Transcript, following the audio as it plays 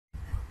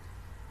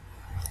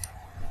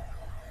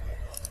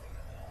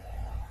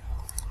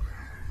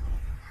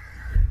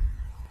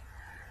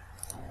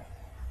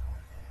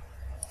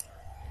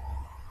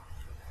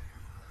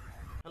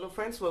Hello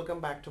friends,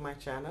 welcome back to my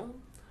channel.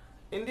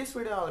 In this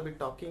video I'll be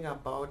talking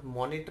about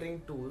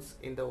monitoring tools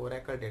in the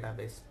Oracle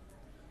database.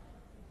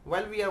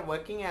 While we are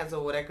working as a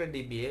Oracle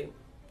DBA,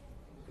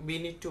 we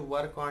need to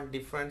work on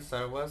different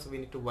servers, we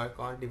need to work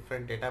on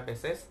different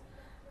databases,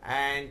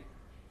 and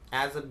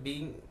as a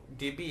being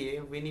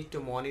DBA we need to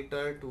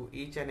monitor to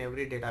each and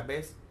every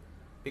database,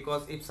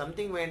 because if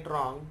something went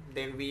wrong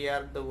then we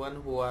are the one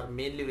who are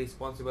mainly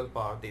responsible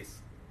for this.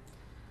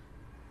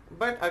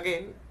 But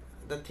again,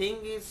 the thing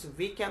is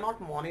we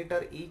cannot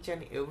monitor each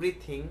and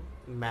everything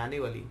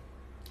manually.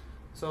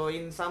 So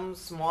in some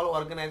small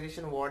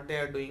organization, what they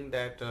are doing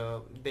that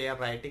they are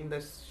writing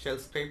the shell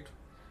script,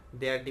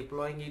 they are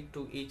deploying it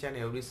to each and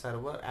every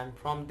server, and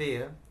from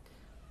there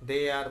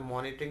they are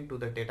monitoring to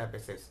the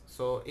databases.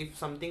 So if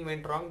something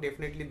went wrong,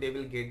 definitely they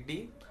will get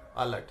the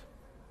alert.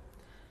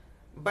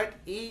 But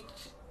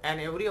each and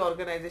every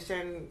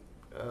organization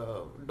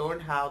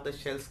don't have the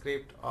shell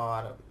script,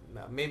 or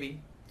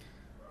maybe.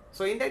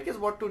 So in that case,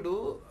 what to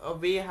do?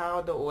 We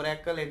have the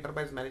Oracle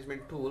Enterprise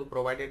Management tool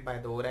provided by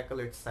the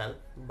Oracle itself.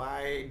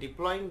 By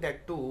deploying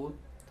that tool,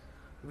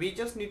 we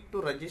just need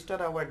to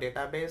register our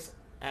database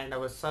and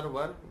our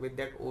server with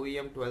that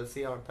OEM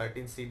 12c or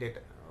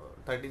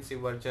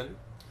 13c version.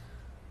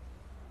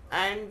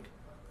 And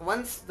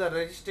once the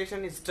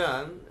registration is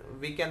done,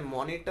 we can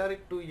monitor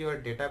it to your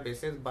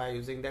databases by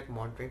using that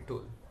monitoring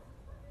tool.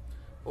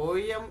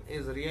 OEM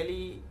is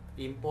really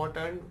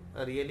important,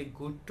 a really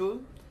good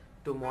tool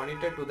to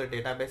monitor to the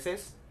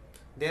databases.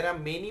 There are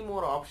many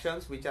more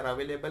options which are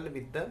available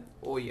with the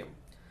OEM.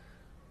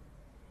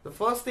 The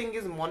first thing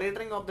is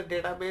monitoring of the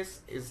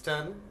database is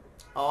done.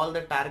 All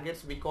the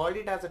targets, we call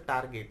it as a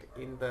target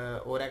in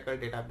the Oracle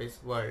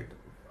database world.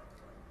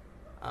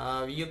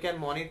 You can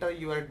monitor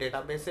your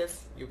databases,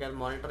 you can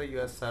monitor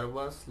your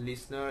servers,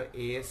 listener,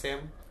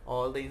 ASM,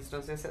 all the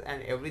instances,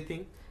 and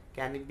everything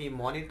can be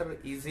monitored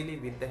easily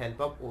with the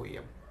help of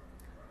OEM.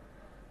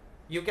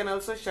 You can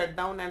also shut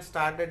down and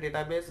start the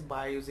database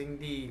by using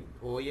the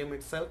OEM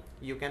itself.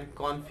 You can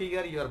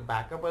configure your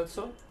backup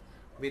also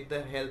with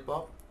the help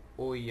of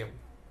OEM.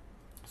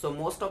 So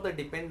most of the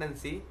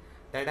dependency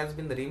that has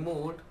been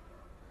removed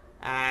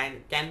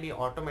and can be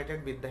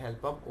automated with the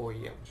help of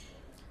OEM.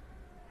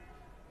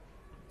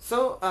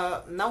 So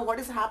now what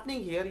is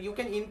happening here, you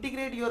can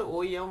integrate your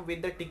OEM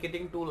with the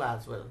ticketing tool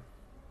as well,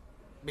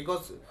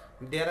 because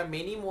there are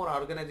many more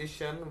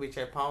organizations which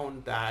I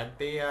found that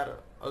they are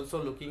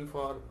also looking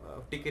for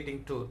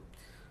ticketing tool.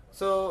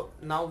 So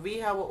now we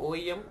have a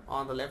OEM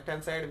on the left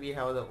hand side, we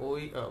have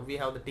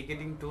the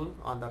ticketing tool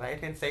on the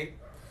right hand side.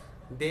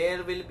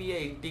 There will be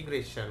an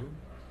integration.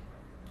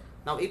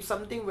 Now if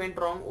something went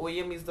wrong,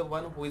 OEM is the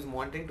one who is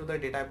monitoring to the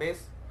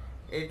database.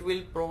 It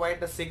will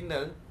provide a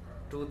signal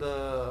to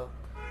the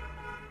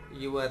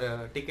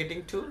your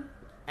ticketing tool,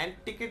 and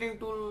ticketing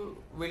tool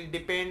will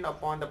depend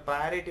upon the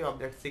priority of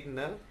that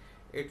signal.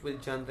 It will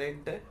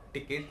generate the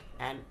ticket,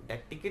 and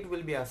that ticket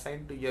will be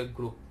assigned to your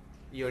group,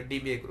 your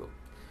DBA group.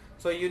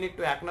 So you need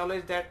to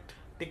acknowledge that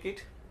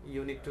ticket,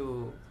 you need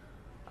to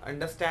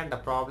understand the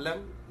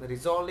problem,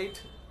 resolve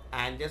it,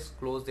 and just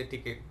close the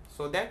ticket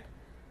so that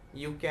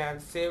you can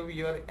save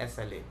your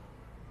SLA.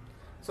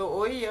 So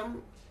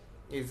OEM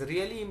is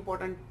really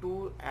important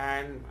tool,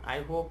 and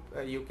I hope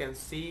you can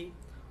see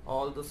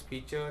all those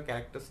feature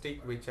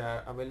characteristics which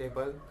are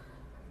available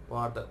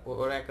for the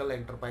Oracle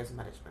Enterprise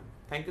Management.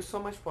 Thank you so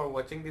much for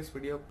watching this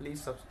video.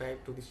 Please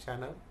subscribe to this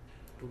channel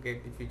to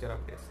get the future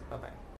updates. Bye bye.